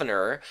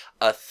Ravener,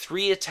 a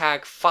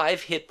 3-attack,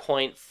 5-hit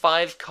point,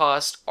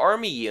 5-cost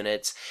army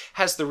unit,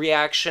 has the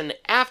reaction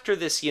after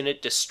this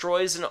unit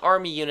destroys an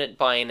army unit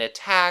by an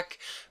attack,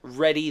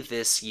 ready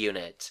this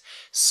unit.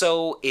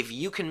 So if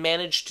you can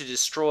manage to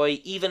destroy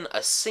even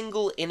a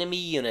single enemy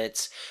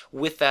unit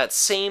with that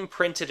same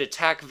printed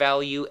attack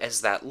value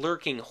as that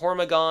lurking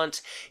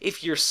Hormagaunt,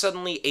 if you're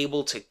suddenly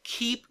able to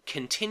keep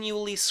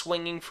continually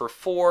swinging for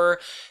 4,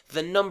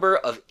 the number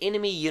of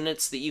enemy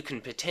units that you can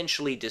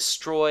potentially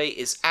destroy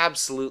is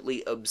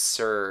absolutely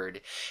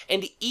absurd.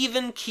 And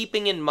even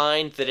keeping in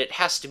mind that it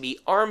has to be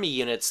army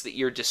units that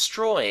you're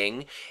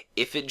destroying,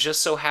 if it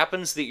just so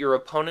happens that your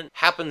opponent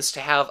happens to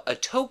have a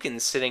token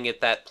sitting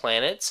at that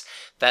planet,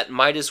 that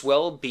might as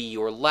well be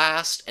your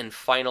last and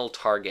final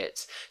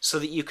target, so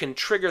that you can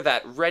trigger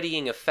that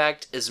readying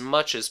effect as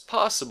much as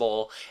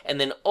possible, and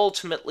then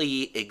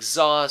ultimately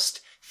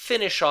exhaust,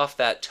 finish off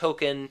that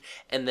token,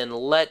 and then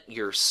let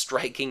your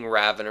Striking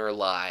Ravener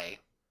lie.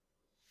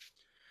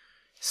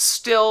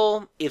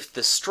 Still, if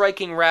the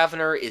Striking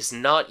Ravener is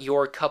not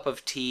your cup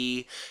of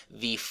tea,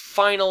 the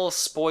final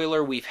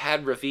spoiler we've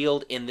had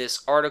revealed in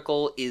this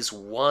article is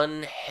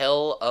one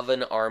hell of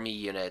an army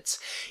unit.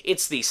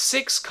 It's the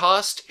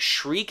 6-cost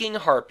Shrieking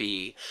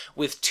Harpy,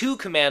 with 2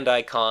 command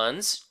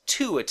icons,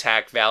 2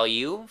 attack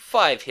value,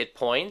 5 hit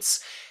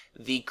points,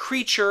 the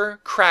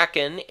creature,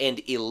 kraken, and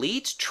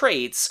elite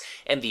traits,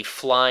 and the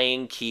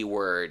flying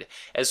keyword,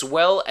 as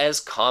well as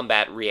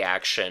combat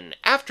reaction.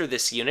 After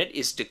this unit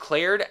is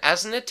declared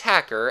as an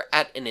attacker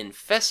at an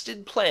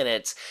infested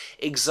planet,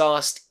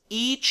 exhaust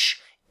each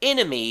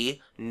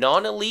enemy,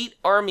 non-elite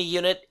army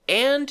unit,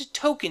 and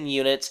token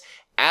unit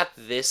at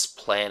this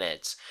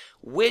planet,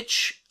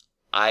 which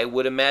I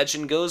would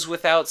imagine goes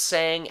without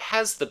saying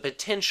has the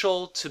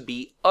potential to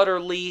be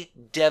utterly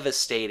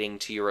devastating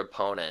to your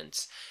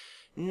opponent.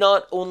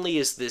 Not only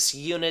is this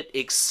unit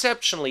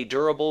exceptionally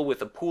durable with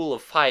a pool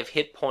of 5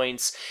 hit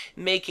points,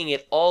 making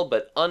it all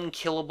but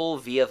unkillable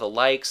via the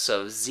likes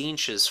of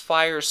Tzeentch's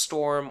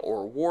Firestorm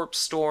or Warp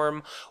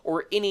Storm,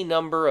 or any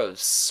number of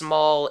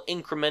small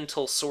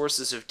incremental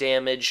sources of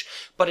damage,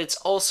 but it's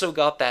also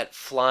got that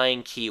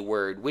flying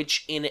keyword,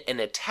 which in an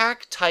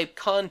attack type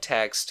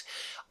context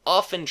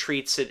often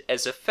treats it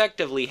as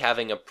effectively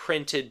having a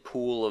printed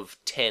pool of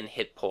 10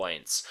 hit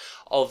points,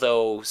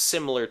 although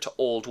similar to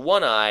Old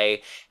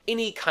One-Eye,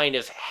 any kind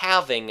of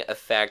halving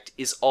effect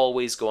is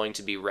always going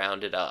to be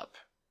rounded up.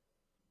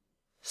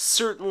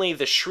 Certainly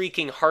the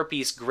Shrieking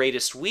Harpy's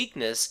greatest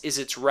weakness is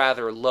its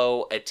rather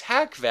low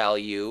attack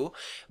value,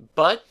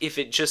 but if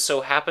it just so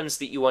happens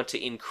that you want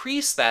to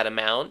increase that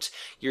amount,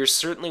 you're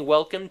certainly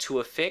welcome to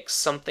affix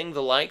something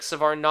the likes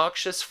of our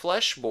Noxious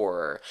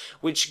Fleshborer,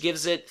 which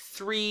gives it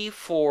 3,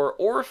 4,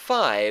 or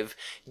 5,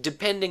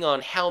 depending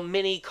on how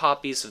many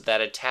copies of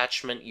that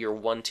attachment you're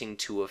wanting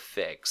to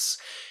affix.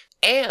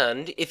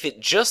 And if it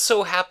just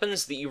so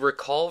happens that you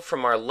recall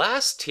from our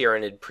last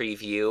Tyranid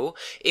preview,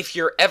 if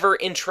you're ever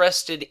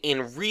interested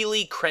in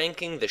really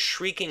cranking the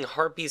Shrieking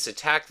Harpy's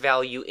attack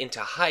value into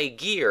high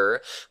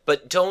gear,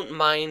 but don't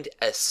mind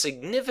a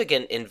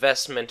significant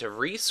investment of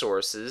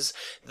resources,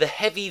 the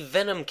Heavy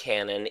Venom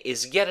Cannon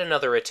is yet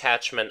another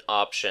attachment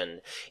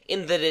option,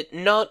 in that it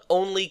not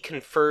only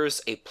confers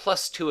a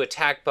 +2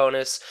 attack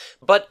bonus,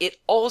 but it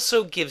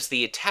also gives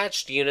the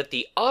attached unit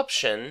the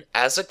option,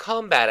 as a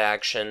combat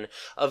action,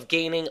 of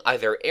gaining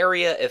either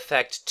Area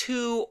Effect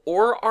 2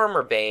 or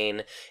Armor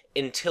Bane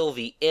until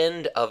the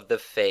end of the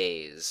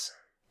phase.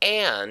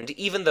 And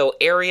even though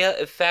area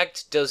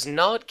effect does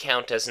not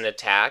count as an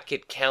attack,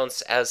 it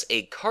counts as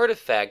a card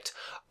effect,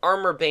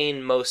 Armor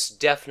Bane most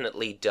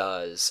definitely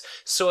does.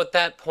 So at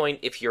that point,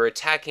 if you're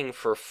attacking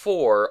for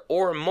 4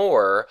 or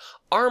more,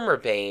 Armor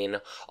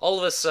Bane, all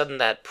of a sudden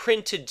that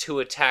printed to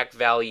attack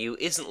value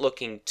isn't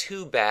looking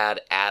too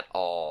bad at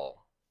all.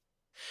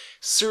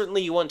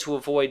 Certainly you want to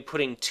avoid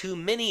putting too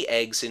many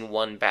eggs in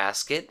one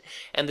basket,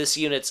 and this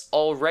unit's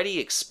already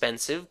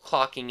expensive,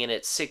 clocking in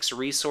at 6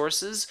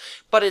 resources,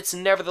 but it's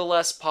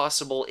nevertheless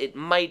possible it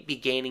might be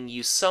gaining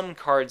you some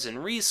cards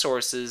and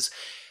resources,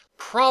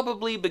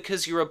 probably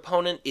because your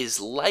opponent is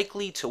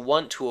likely to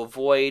want to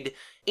avoid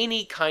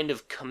any kind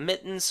of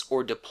committance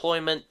or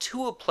deployment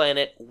to a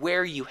planet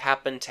where you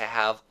happen to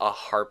have a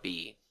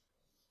Harpy.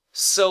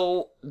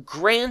 So,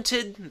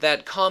 granted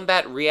that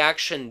combat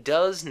reaction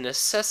does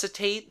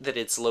necessitate that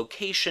its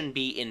location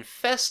be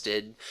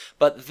infested,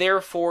 but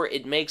therefore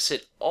it makes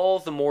it all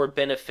the more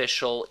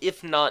beneficial,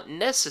 if not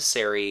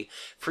necessary,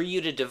 for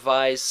you to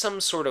devise some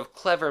sort of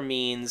clever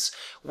means,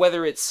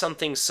 whether it's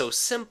something so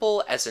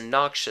simple as a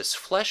noxious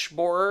flesh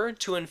borer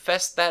to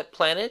infest that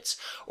planet,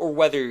 or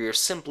whether you're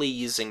simply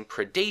using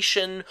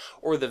predation,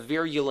 or the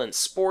virulent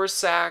spore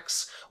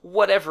sacs,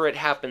 whatever it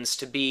happens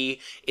to be,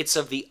 it's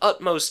of the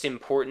utmost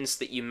importance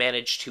that you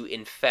manage to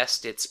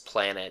infest its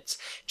planet.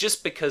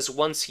 Just because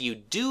once you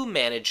do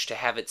manage to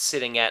have it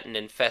sitting at an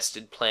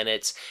infested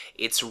planet,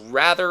 it's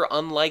rather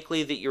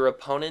unlikely that your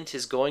opponent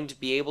is going to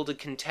be able to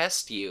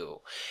contest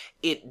you.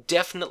 It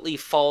definitely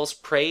falls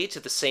prey to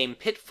the same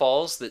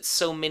pitfalls that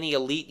so many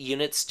elite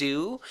units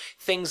do,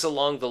 things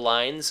along the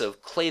lines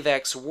of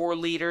Klavex War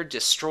Leader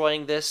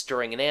destroying this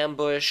during an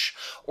ambush,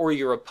 or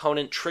your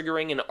opponent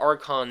triggering an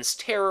Archon's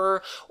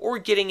Terror, or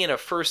getting in a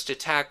first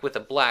attack with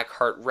a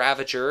Blackheart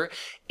Ravager.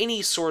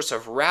 Any source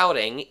of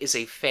routing is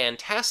a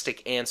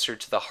fantastic answer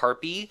to the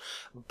Harpy,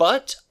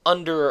 but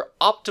under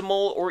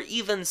optimal or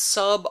even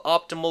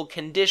sub-optimal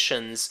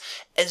conditions,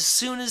 as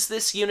soon as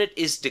this unit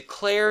is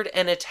declared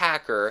an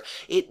attacker,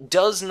 it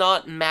does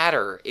not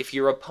matter if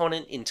your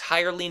opponent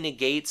entirely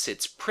negates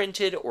its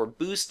printed or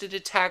boosted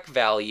attack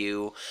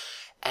value.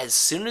 As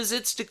soon as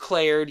it's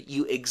declared,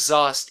 you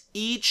exhaust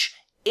each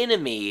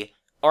enemy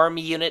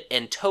army unit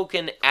and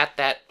token at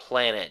that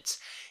planet.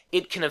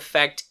 It can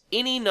affect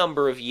any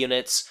number of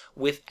units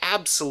with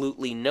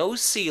absolutely no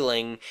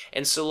ceiling,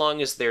 and so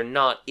long as they're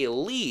not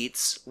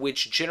elites,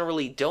 which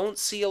generally don't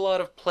see a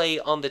lot of play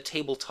on the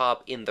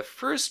tabletop in the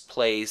first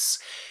place,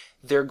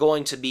 they're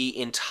going to be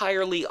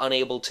entirely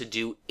unable to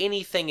do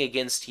anything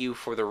against you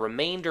for the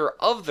remainder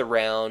of the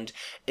round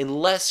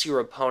unless your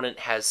opponent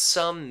has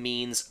some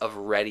means of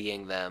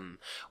readying them,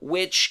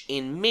 which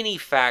in many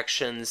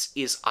factions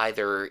is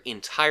either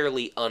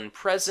entirely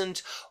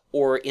unpresent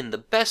or, in the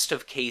best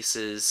of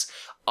cases,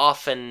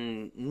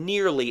 often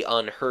nearly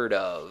unheard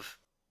of.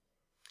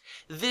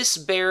 This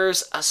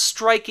bears a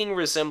striking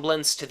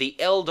resemblance to the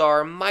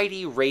Eldar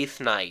Mighty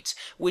Wraith Knight,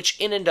 which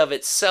in and of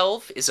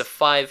itself is a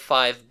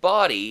 5/5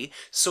 body,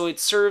 so it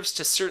serves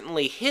to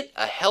certainly hit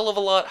a hell of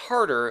a lot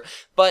harder,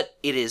 but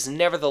it is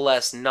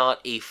nevertheless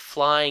not a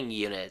flying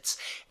unit,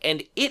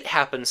 and it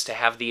happens to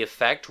have the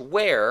effect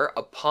where,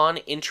 upon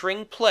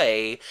entering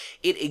play,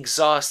 it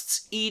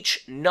exhausts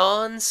each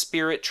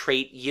non-spirit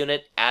trait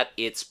unit at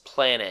its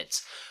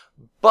planet.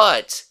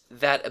 But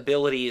that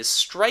ability is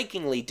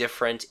strikingly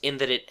different in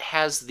that it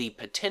has the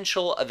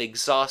potential of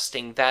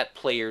exhausting that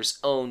player's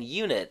own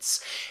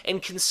units,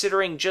 and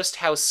considering just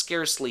how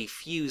scarcely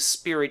few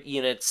spirit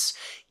units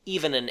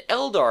even an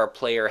Eldar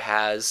player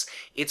has,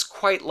 it's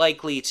quite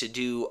likely to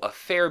do a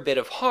fair bit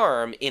of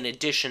harm in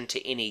addition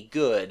to any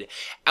good,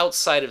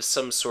 outside of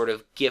some sort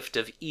of Gift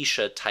of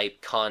Isha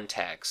type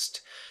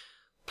context.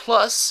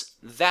 Plus,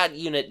 that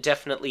unit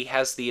definitely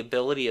has the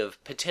ability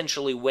of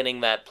potentially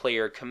winning that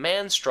player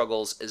command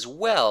struggles as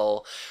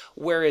well,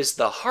 whereas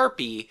the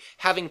Harpy,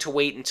 having to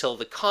wait until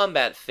the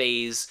combat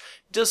phase,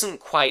 doesn't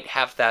quite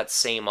have that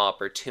same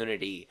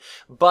opportunity.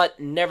 But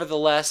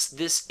nevertheless,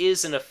 this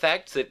is an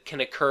effect that can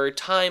occur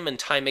time and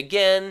time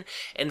again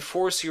and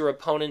force your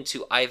opponent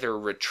to either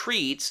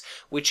retreat,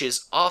 which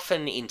is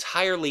often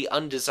entirely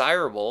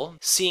undesirable,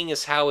 seeing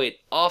as how it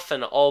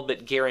often all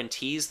but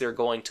guarantees they're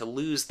going to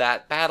lose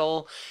that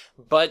battle,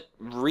 but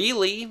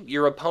really,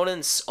 your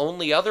opponent's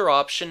only other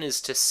option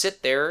is to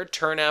sit there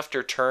turn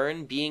after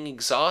turn, being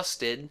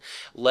exhausted,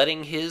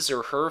 letting his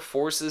or her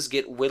forces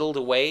get whittled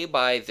away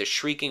by the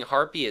Shrieking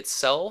Harpy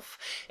itself,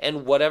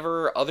 and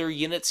whatever other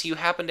units you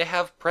happen to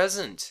have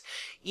present.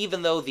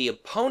 Even though the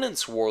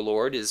opponent's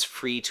warlord is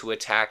free to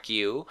attack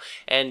you,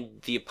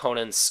 and the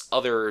opponent's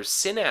other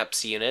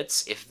synapse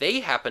units, if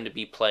they happen to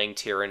be playing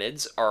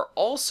Tyranids, are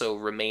also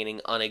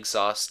remaining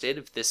unexhausted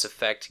if this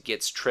effect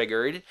gets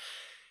triggered,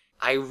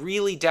 I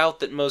really doubt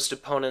that most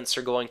opponents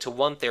are going to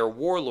want their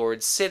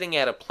warlord sitting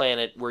at a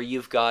planet where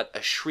you've got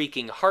a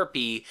Shrieking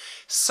Harpy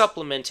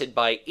supplemented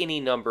by any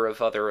number of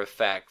other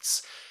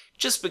effects.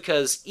 Just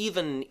because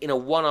even in a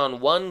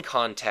one-on-one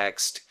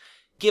context,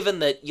 given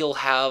that you'll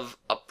have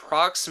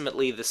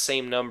approximately the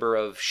same number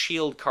of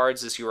shield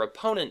cards as your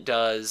opponent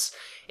does,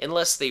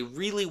 unless they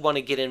really want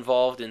to get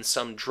involved in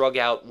some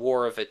drug-out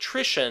war of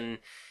attrition,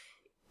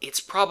 it's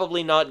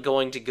probably not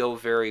going to go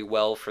very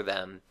well for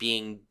them,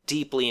 being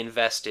deeply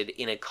invested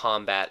in a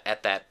combat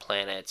at that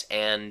planet.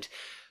 And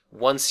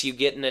once you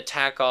get an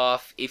attack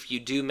off, if you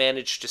do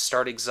manage to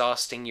start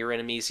exhausting your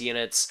enemy's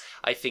units,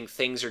 I think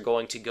things are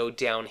going to go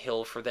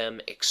downhill for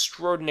them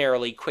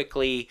extraordinarily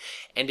quickly,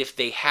 and if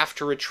they have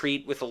to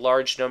retreat with a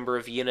large number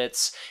of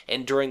units,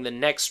 and during the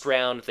next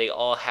round they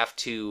all have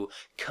to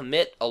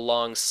commit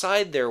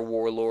alongside their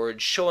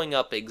warlord, showing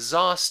up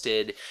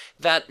exhausted,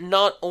 that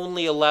not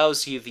only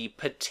allows you the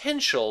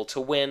potential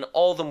to win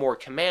all the more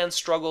command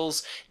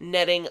struggles,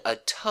 netting a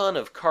ton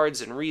of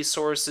cards and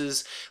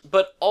resources,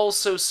 but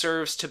also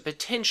serves to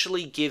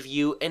potentially give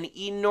you an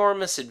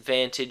enormous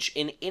advantage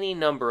in any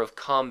number of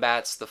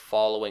combats the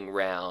following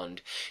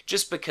round,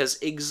 just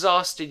because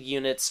exhausted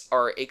units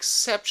are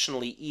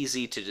exceptionally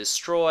easy to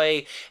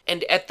destroy,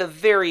 and at the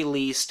very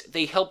least,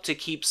 they help to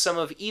keep some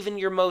of even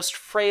your most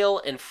frail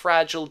and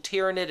fragile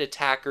Tyranid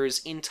attackers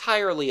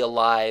entirely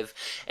alive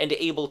and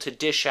able to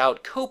dish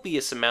out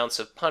copious amounts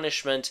of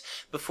punishment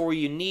before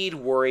you need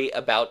worry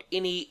about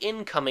any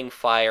incoming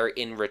fire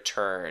in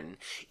return,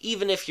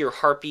 even if your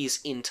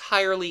Harpy's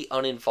entirely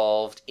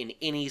uninvolved in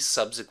any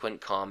subsequent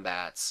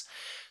combats.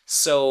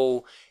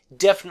 So,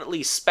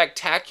 definitely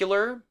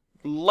spectacular,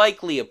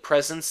 likely a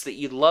presence that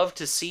you'd love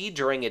to see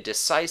during a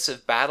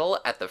decisive battle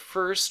at the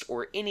first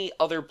or any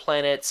other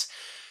planets.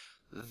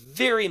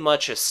 Very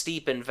much a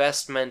steep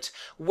investment.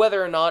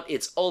 Whether or not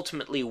it's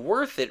ultimately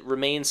worth it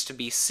remains to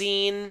be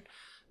seen.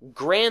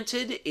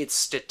 Granted, its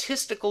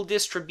statistical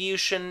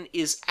distribution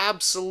is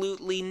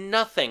absolutely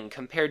nothing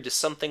compared to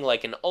something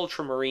like an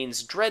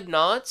Ultramarines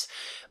Dreadnought,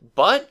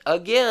 but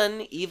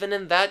again, even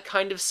in that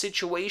kind of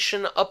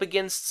situation up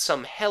against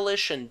some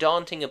hellish and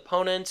daunting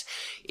opponent,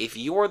 if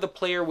you're the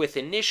player with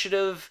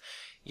initiative,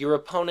 your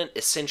opponent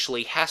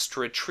essentially has to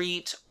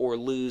retreat or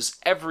lose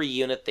every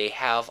unit they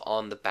have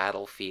on the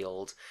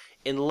battlefield,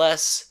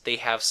 unless they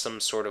have some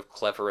sort of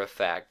clever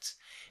effect.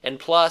 And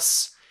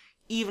plus,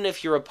 even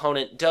if your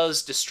opponent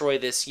does destroy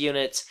this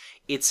unit,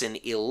 it's an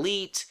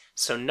elite,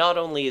 so not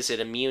only is it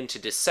immune to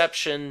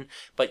deception,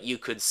 but you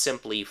could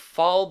simply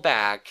fall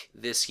back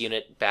this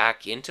unit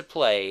back into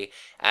play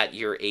at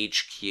your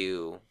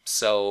HQ.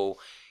 So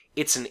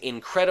it's an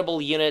incredible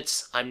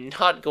unit. I'm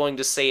not going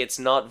to say it's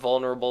not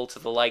vulnerable to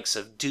the likes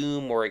of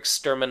Doom or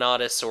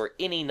Exterminatus or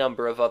any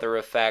number of other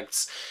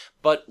effects,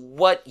 but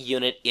what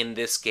unit in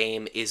this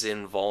game is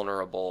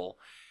invulnerable?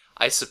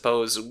 I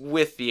suppose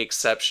with the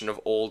exception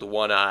of Old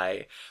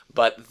One-Eye,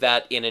 but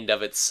that in and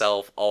of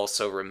itself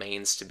also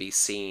remains to be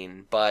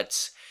seen.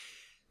 But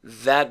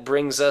that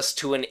brings us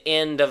to an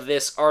end of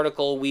this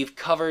article. We've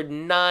covered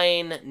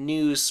 9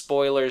 news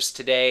spoilers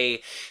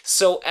today,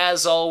 so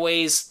as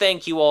always,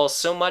 thank you all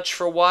so much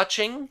for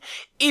watching.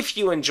 If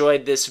you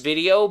enjoyed this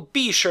video,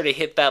 be sure to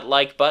hit that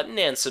like button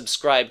and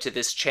subscribe to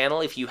this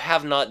channel if you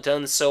have not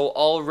done so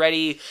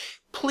already.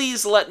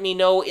 Please let me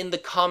know in the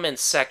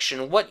comments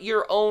section what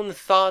your own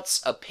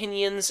thoughts,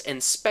 opinions,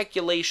 and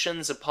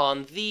speculations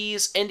upon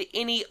these and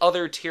any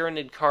other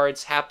Tyranid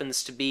cards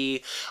happens to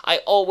be. I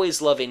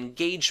always love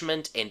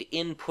engagement and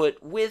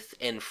input with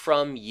and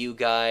from you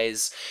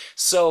guys.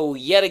 So,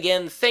 yet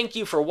again, thank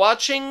you for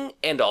watching,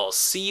 and I'll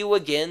see you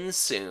again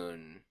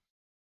soon.